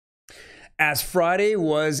As Friday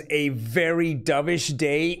was a very dovish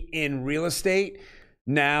day in real estate,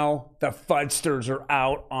 now the Fudsters are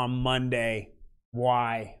out on Monday.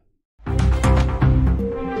 Why? I'm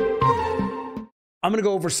going to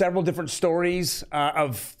go over several different stories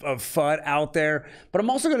of FUD out there, but I'm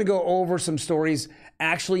also going to go over some stories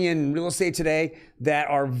actually in real estate today that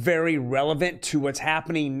are very relevant to what's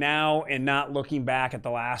happening now and not looking back at the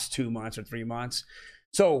last 2 months or 3 months.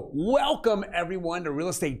 So welcome everyone to Real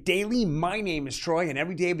Estate Daily. My name is Troy, and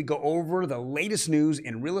every day we go over the latest news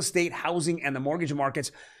in real estate, housing, and the mortgage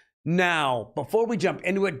markets. Now, before we jump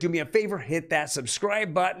into it, do me a favor, hit that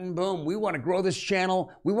subscribe button. Boom. We want to grow this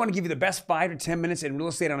channel. We want to give you the best 5 to 10 minutes in real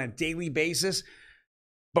estate on a daily basis.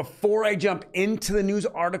 Before I jump into the news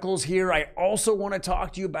articles here, I also want to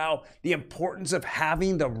talk to you about the importance of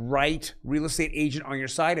having the right real estate agent on your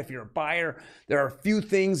side. If you're a buyer, there are a few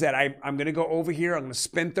things that I'm going to go over here. I'm going to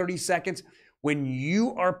spend 30 seconds. When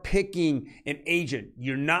you are picking an agent,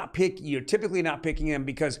 you're typically not picking them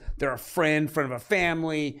because they're a friend of a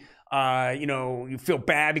family. You feel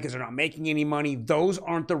bad because they're not making any money. Those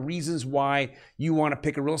aren't the reasons why you want to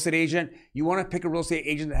pick a real estate agent. You want to pick a real estate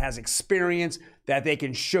agent that has experience, that they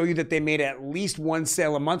can show you that they made at least one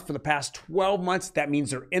sale a month for the past 12 months. That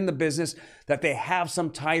means they're in the business, that they have some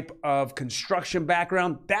type of construction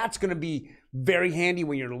background. That's going to be very handy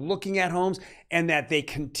when you're looking at homes, and that they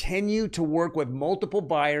continue to work with multiple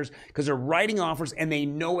buyers because they're writing offers and they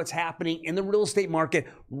know what's happening in the real estate market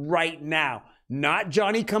right now. Not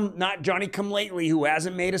Johnny come lately who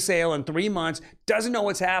hasn't made a sale in 3 months, doesn't know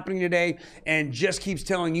what's happening today, and just keeps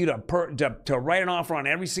telling you to write an offer on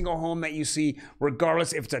every single home that you see,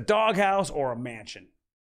 regardless if it's a doghouse or a mansion.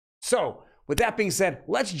 So with that being said,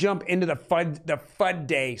 let's jump into the FUD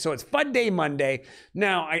day. So it's FUD day Monday.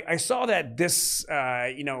 Now I saw that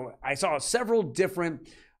I saw several different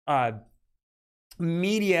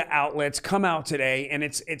media outlets come out today, and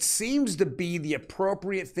it seems to be the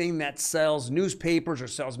appropriate thing that sells newspapers or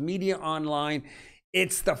sells media online.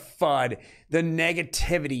 It's the FUD, the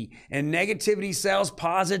negativity, and negativity sells,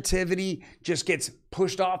 positivity just gets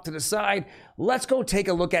pushed off to the side. Let's go take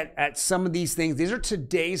a look at some of these things. These are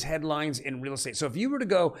today's headlines in real estate. So if you were to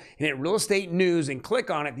go and hit real estate news and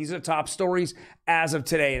click on it, these are the top stories as of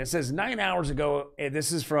today. And it says 9 hours ago,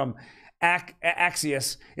 this is from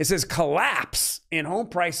Axios. It says collapse in home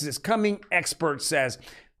prices is coming, expert says.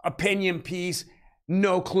 Opinion piece,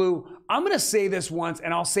 no clue. I'm going to say this once,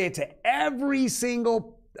 and I'll say it to every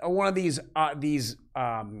single one of these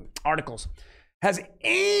articles. Has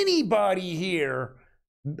anybody here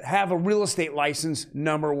have a real estate license?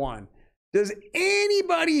 Number one. Does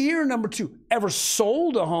anybody here, number two, ever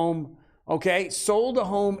sold a home? Okay, sold a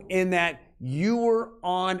home in that you were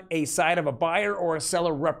on a side of a buyer or a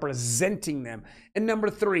seller representing them. And number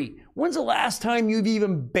three, when's the last time you've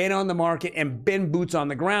even been on the market and been boots on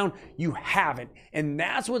the ground? You haven't. And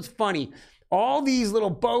that's what's funny. All these little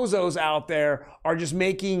bozos out there are just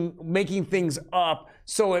making things up,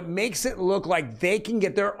 so it makes it look like they can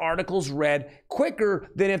get their articles read quicker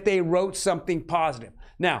than if they wrote something positive.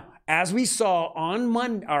 Now, as we saw on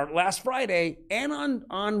last Friday and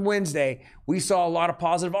on Wednesday, we saw a lot of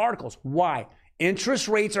positive articles. Why? Interest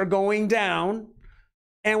rates are going down,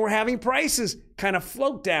 and we're having prices kind of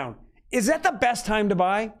float down. Is that the best time to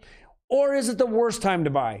buy, or is it the worst time to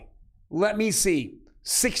buy? Let me see.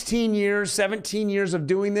 16 years, 17 years of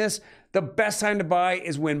doing this, the best time to buy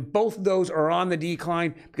is when both of those are on the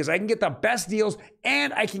decline, because I can get the best deals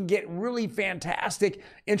and I can get really fantastic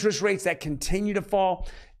interest rates that continue to fall.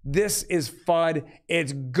 This is FUD.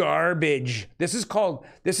 It's garbage. This is called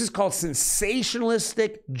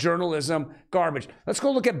sensationalistic journalism garbage. Let's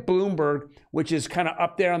go look at Bloomberg, which is kind of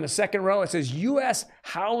up there on the second row. It says U.S.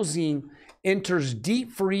 housing enters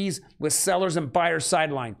deep freeze with sellers and buyers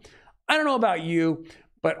sidelined. I don't know about you,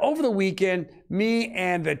 but over the weekend, me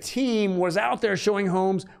and the team was out there showing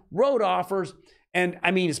homes, wrote offers, and I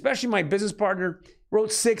mean, especially my business partner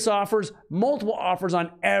wrote 6 offers, multiple offers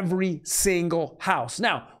on every single house.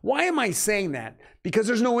 Now, why am I saying that? Because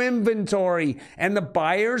there's no inventory and the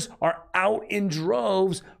buyers are out in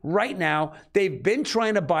droves right now. They've been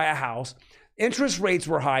trying to buy a house. Interest rates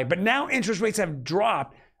were high, but now interest rates have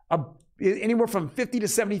dropped anywhere from 50 to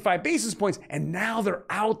 75 basis points, and now they're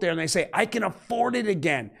out there and they say, I can afford it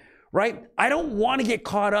again, right? I don't want to get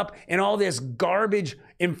caught up in all this garbage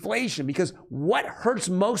inflation, because what hurts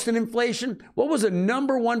most in inflation? What was the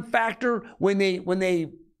number one factor when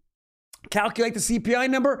they calculate the CPI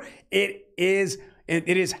number? It is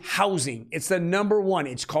housing. It's the number one.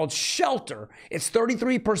 It's called shelter. It's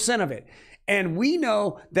 33% of it. And we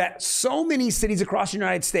know that so many cities across the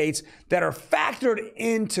United States that are factored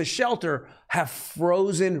into shelter have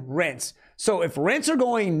frozen rents. So if rents are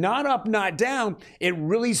going not up, not down, it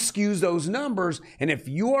really skews those numbers. And if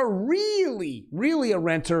you are really, really a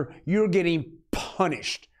renter, you're getting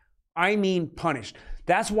punished. I mean punished.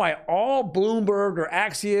 That's why all Bloomberg or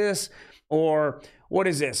Axios or what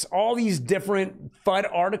is this? All these different Fud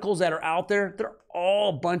articles that are out there, they're all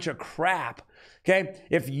a bunch of crap. Okay?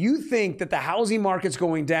 If you think that the housing market's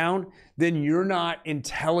going down, then you're not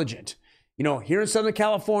intelligent. You know, here in Southern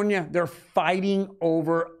California, they're fighting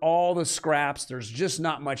over all the scraps. There's just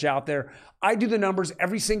not much out there. I do the numbers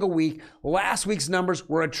every single week. Last week's numbers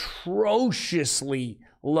were atrociously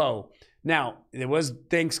low. Now, it was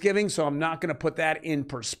Thanksgiving, so I'm not going to put that in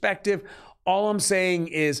perspective. All I'm saying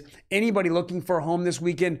is anybody looking for a home this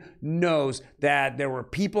weekend knows that there were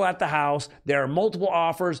people at the house, there are multiple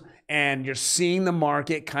offers, and you're seeing the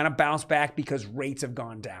market kind of bounce back because rates have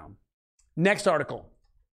gone down. Next article.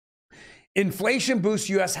 Inflation boosts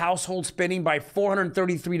U.S. household spending by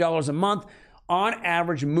 $433 a month on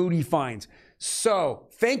average, Moody finds. So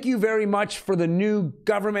thank you very much for the new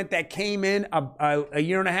government that came in a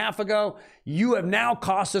year and a half ago. You have now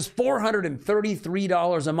cost us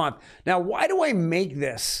 $433 a month. Now, why do I make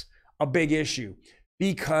this a big issue?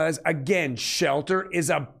 Because again, shelter is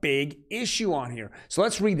a big issue on here. So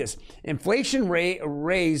let's read this. Inflation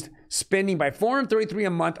raised spending by $433 a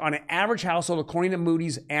month on an average household, according to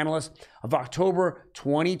Moody's analyst of October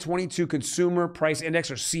 2022 Consumer Price Index,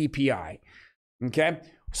 or CPI. Okay,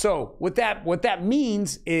 so what that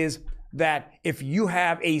means is that if you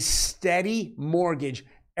have a steady mortgage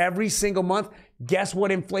every single month, guess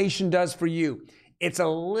what inflation does for you? It's a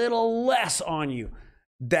little less on you.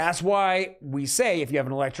 That's why we say if you have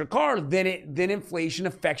an electric car, then inflation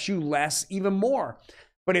affects you less, even more.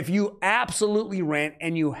 But if you absolutely rent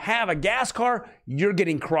and you have a gas car, you're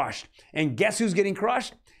getting crushed. And guess who's getting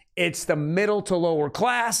crushed? It's the middle to lower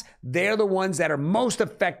class. They're the ones that are most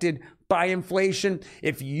affected by inflation.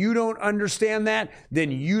 If you don't understand that,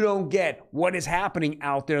 then you don't get what is happening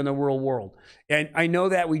out there in the real world. And I know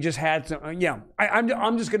that we just had some,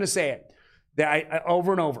 I'm just going to say it that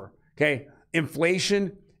over and over. Okay.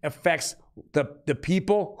 Inflation affects the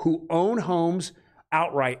people who own homes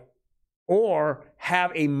outright or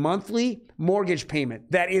have a monthly mortgage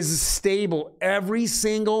payment that is stable every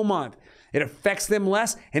single month. It affects them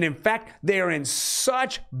less. And in fact, they are in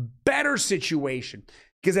such better situation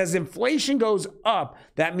because as inflation goes up,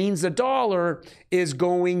 that means the dollar is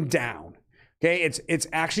going down. Okay. It's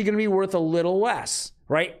actually going to be worth a little less,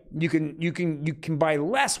 right? You can buy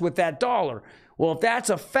less with that dollar. Well, if that's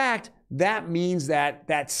a fact, that means that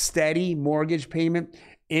that steady mortgage payment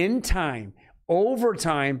in time, over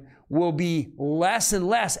time, will be less and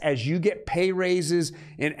less as you get pay raises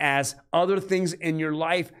and as other things in your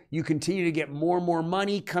life, you continue to get more and more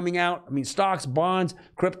money coming out. I mean, stocks, bonds,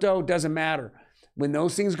 crypto, doesn't matter. When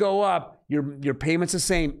those things go up, your payment's the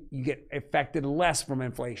same. You get affected less from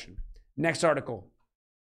inflation. Next article.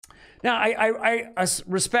 Now, I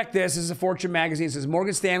respect this. This is a Fortune magazine. It says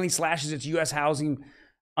Morgan Stanley slashes its U.S. housing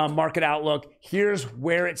market outlook. Here's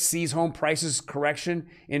where it sees home prices correction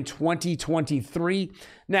in 2023.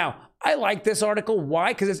 Now, I like this article.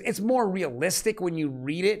 Why? Because it's more realistic when you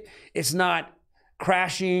read it. It's not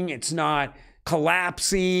crashing. It's not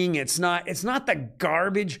collapsing. It's not the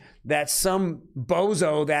garbage that some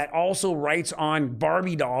bozo that also writes on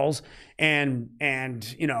Barbie dolls and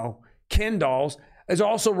Ken dolls is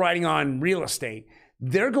also writing on real estate.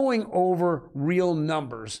 They're going over real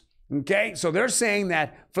numbers. Okay, so they're saying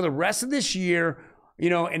that for the rest of this year,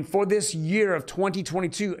 and for this year of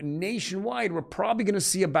 2022, nationwide, we're probably going to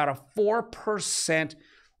see about a 4%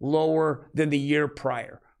 lower than the year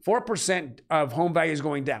prior. 4% of home values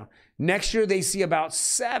going down. Next year, they see about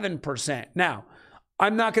 7%. Now,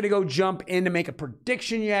 I'm not going to go jump in to make a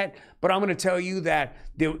prediction yet, but I'm going to tell you that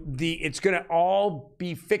it's going to all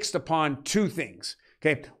be fixed upon two things.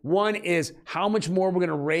 Okay, one is how much more we're going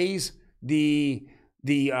to raise the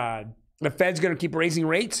Fed's going to keep raising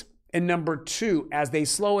rates. And number two, as they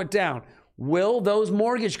slow it down, will those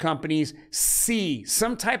mortgage companies see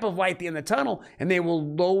some type of light in the tunnel and they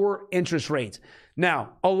will lower interest rates?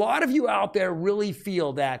 Now, a lot of you out there really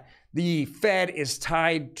feel that the Fed is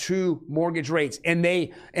tied to mortgage rates, and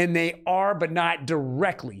they are, but not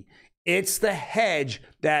directly. It's the hedge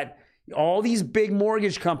that all these big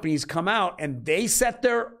mortgage companies come out and they set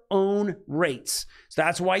their own rates. So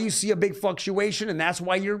that's why you see a big fluctuation, and that's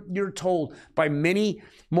why you're told by many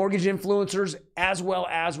mortgage influencers as well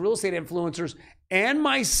as real estate influencers and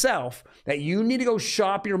myself that you need to go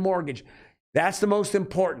shop your mortgage. That's the most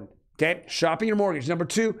important. Okay, shopping your mortgage. Number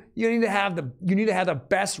two, you need to have the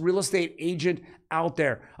best real estate agent out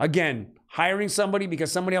there. Again, hiring somebody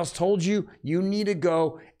because somebody else told you, you need to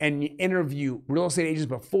go and interview real estate agents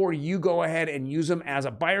before you go ahead and use them as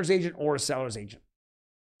a buyer's agent or a seller's agent.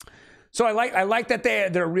 So I like that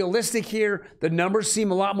they're realistic here. The numbers seem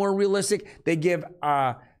a lot more realistic. They go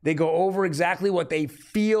over exactly what they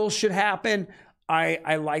feel should happen.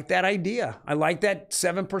 I like that idea. I like that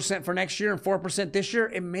 7% for next year and 4% this year.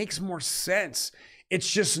 It makes more sense.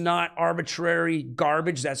 It's just not arbitrary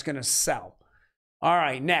garbage that's going to sell. All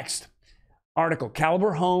right, next article.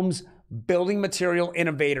 Caliber Homes building material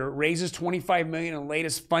innovator raises $25 million in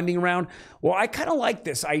latest funding round. Well, I kind of like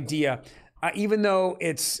this idea. Even though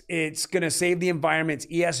it's going to save the environment,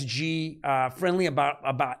 it's ESG friendly,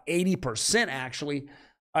 about 80% actually.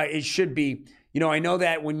 It should be. You know, I know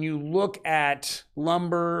that when you look at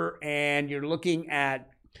lumber and you're looking at,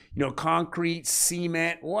 concrete,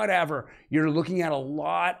 cement, whatever, you're looking at a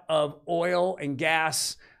lot of oil and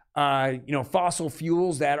gas, fossil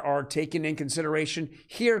fuels that are taken in consideration.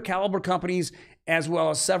 Here, Caliber companies, as well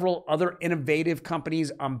as several other innovative companies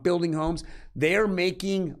building homes, they're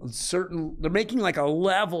making like a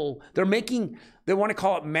level, they want to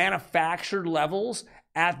call it manufactured levels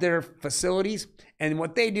at their facilities. And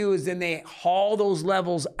what they do is then they haul those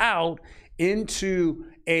levels out into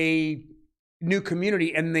a new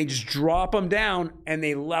community and they just drop them down and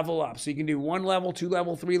they level up. So you can do 1 level, 2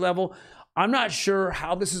 level, 3 level. I'm not sure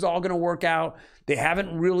how this is all going to work out. They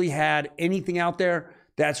haven't really had anything out there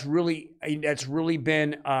that's really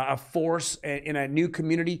been a force in a new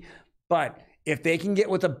community. But if they can get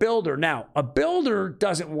with a builder, now a builder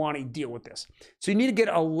doesn't want to deal with this. So you need to get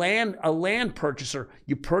a land purchaser.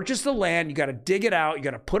 You purchase the land, you got to dig it out, you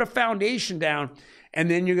got to put a foundation down,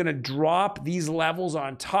 and then you're going to drop these levels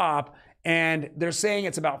on top. And they're saying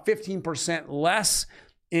it's about 15% less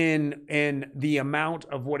in the amount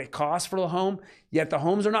of what it costs for the home. Yet the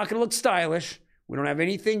homes are not going to look stylish. We don't have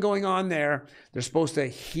anything going on there. They're supposed to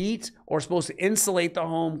heat or supposed to insulate the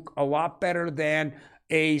home a lot better than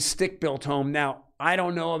a stick-built home. Now, I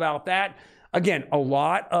don't know about that. Again, a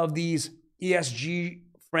lot of these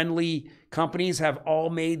ESG-friendly companies have all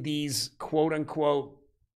made these quote-unquote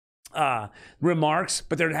remarks,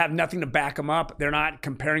 but they have nothing to back them up. They're not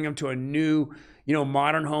comparing them to a new,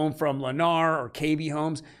 modern home from Lennar or KB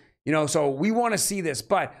Homes. So we want to see this,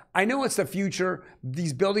 but I know it's the future.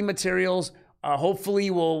 These building materials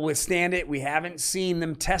hopefully will withstand it. We haven't seen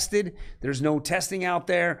them tested. There's no testing out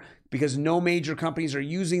there because no major companies are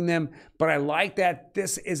using them, but I like that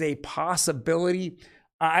this is a possibility.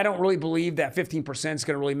 I don't really believe that 15% is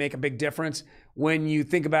going to really make a big difference. When you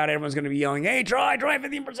think about it, everyone's going to be yelling, hey, try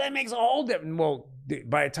 15% makes a whole difference. Well,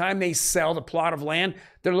 by the time they sell the plot of land,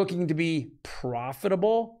 they're looking to be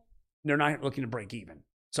profitable. They're not looking to break even.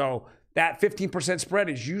 So that 15% spread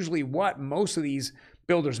is usually what most of these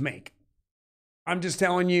builders make. I'm just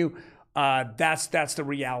telling you, that's the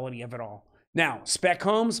reality of it all. Now, spec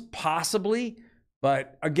homes, possibly,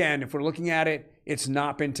 but again, if we're looking at it, it's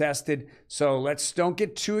not been tested. So don't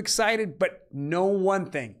get too excited, but know one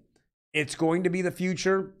thing. It's going to be the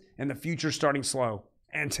future, and the future's starting slow,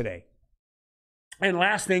 and today. And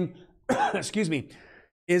last thing, excuse me,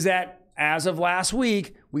 is that as of last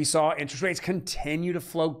week, we saw interest rates continue to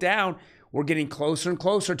float down. We're getting closer and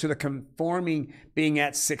closer to the conforming being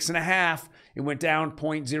at 6.5. It went down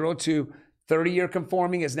 0.02. 30-year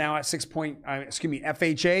conforming is now at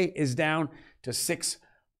FHA is down to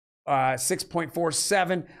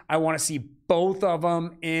 6.47. I want to see both of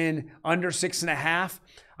them in under 6.5.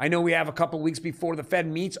 I know we have a couple weeks before the Fed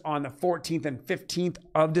meets on the 14th and 15th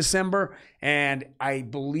of December, and I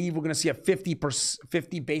believe we're going to see a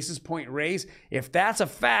 50 basis point raise. If that's a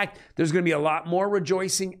fact, there's going to be a lot more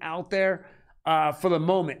rejoicing out there for the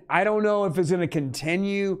moment. I don't know if it's going to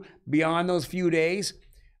continue beyond those few days.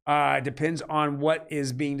 Depends on what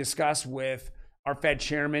is being discussed with our Fed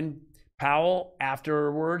chairman, Powell.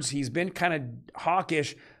 Afterwards, he's been kind of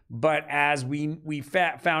hawkish, but as we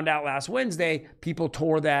found out last Wednesday, people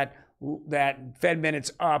tore that Fed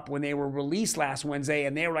minutes up when they were released last Wednesday,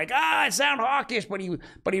 and they were like, I sound hawkish, but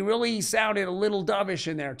he really sounded a little dovish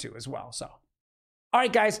in there too as well. So, all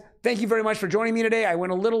right, guys, thank you very much for joining me today. I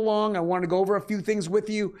went a little long. I wanted to go over a few things with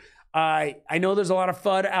you. I know there's a lot of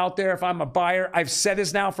FUD out there. If I'm a buyer, I've said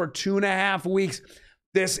this now for 2.5 weeks.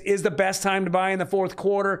 This is the best time to buy in the fourth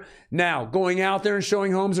quarter. Now, going out there and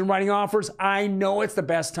showing homes and writing offers, I know it's the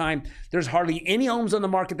best time. There's hardly any homes on the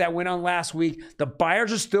market that went on last week. The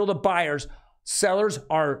buyers are still the buyers. Sellers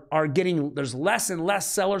are getting, there's less and less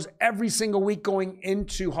sellers every single week going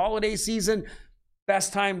into holiday season.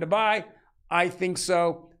 Best time to buy? I think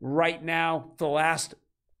so. Right now, the last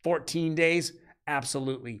 14 days?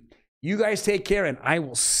 Absolutely. You guys take care, and I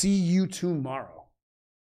will see you tomorrow.